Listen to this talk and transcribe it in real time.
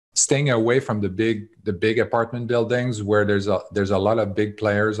staying away from the big apartment buildings where there's a lot of big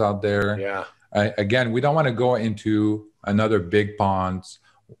players out there. Yeah. Again, we don't want to go into another big pond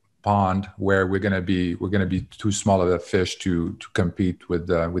where we're gonna be too small of a fish to compete with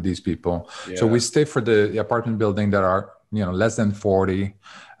these people. Yeah. So we stay for the apartment building that are less than 40,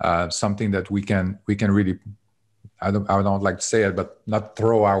 something that we can really, I don't like to say it, but not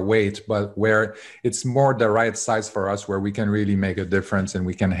throw our weight, but where it's more the right size for us, where we can really make a difference and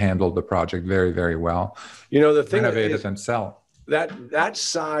we can handle the project very, very well. The thing renovate it and sell. That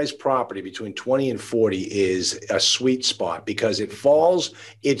size property between 20 and 40 is a sweet spot because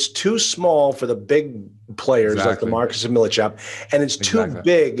it's too small for the big players like the Marcus and Millichap, and it's too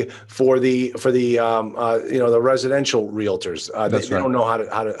big for the residential realtors. They don't know how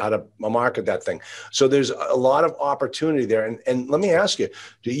to market that thing. So there's a lot of opportunity there. And let me ask you,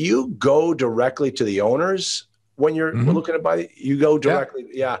 do you go directly to the owners when you're looking to buy? You go directly.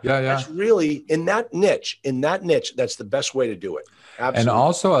 Yeah. That's really in that niche, that's the best way to do it. Absolutely. And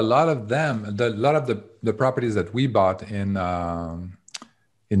also a lot of the properties that we bought in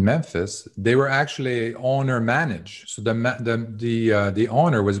Memphis, they were actually owner managed. So the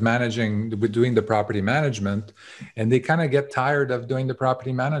owner was doing the property management, and they kind of get tired of doing the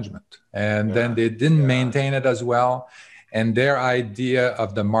property management, and then they didn't maintain it as well. And their idea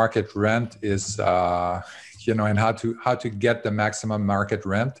of the market rent is and how to get the maximum market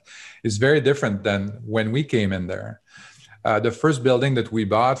rent is very different than when we came in there. The first building that we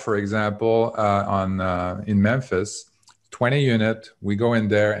bought, for example, in Memphis, 20 unit, we go in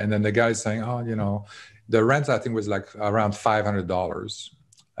there, and then the guy's saying, the rent I think was like around $500,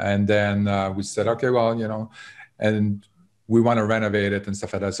 and then we said, okay, well, and we want to renovate it and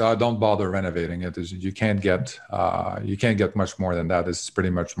stuff like that. So don't bother renovating it. You can't get much more than that. It's pretty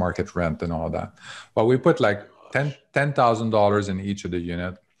much market rent and all that. But we put like $10,000 in each of the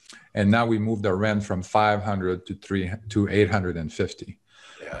unit, and now we moved the rent from $500 to $850.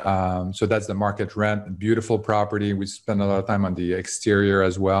 Yeah. So that's the market rent. Beautiful property. We spend a lot of time on the exterior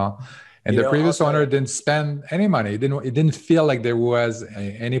as well. And the previous owner didn't spend any money. It didn't feel like there was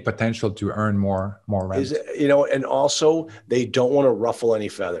any potential to earn more rent. And also they don't want to ruffle any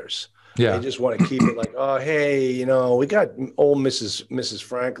feathers. Yeah. They just want to keep it like, oh, hey, we got old Mrs.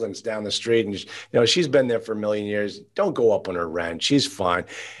 Franklin's down the street, and she's been there for a million years. Don't go up on her rent. She's fine.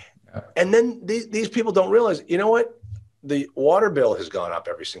 Yeah. And then these people don't realize, what? The water bill has gone up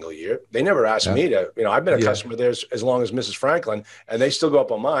every single year. They never asked me to, I've been a customer there as long as Mrs. Franklin, and they still go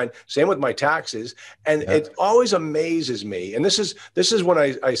up on mine. Same with my taxes. And it always amazes me. And this is when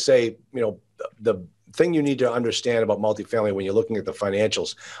I say, the thing you need to understand about multifamily when you're looking at the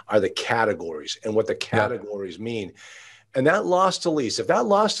financials are the categories and what the categories mean. And that loss to lease, if that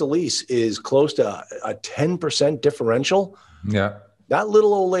loss to lease is close to a 10% differential, that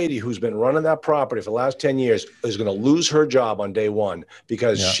little old lady who's been running that property for the last 10 years is going to lose her job on day one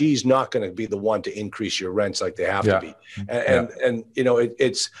because she's not going to be the one to increase your rents like they have to be. And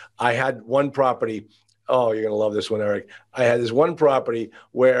I had one property. Oh, you're going to love this one, Eric. I had this one property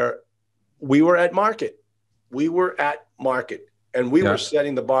where we were at market. And we were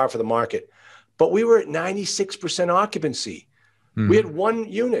setting the bar for the market, but we were at 96% occupancy. We had one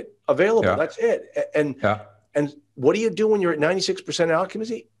unit available. That's it. And what do you do when you're at 96%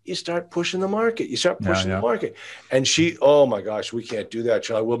 occupancy? You start pushing the market. The market. And she, oh my gosh, we can't do that,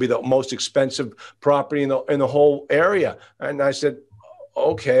 Charlie. We'll be the most expensive property in the whole area. And I said,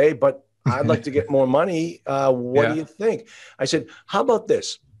 okay, but I'd like to get more money. What do you think? I said, how about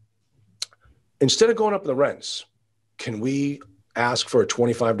this? Instead of going up in the rents, can we ask for a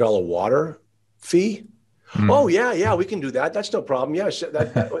 $25 water fee? Oh yeah, we can do that. That's no problem. Yeah,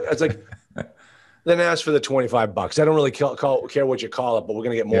 it's like. Then ask for the $25. I don't really care what you call it, but we're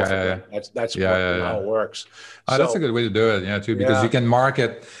going to get more. That's how it works. That's a good way to do it, too, because you can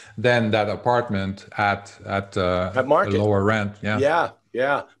market then that apartment at market, a lower rent.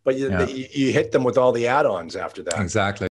 But you hit them with all the add-ons after that. Exactly.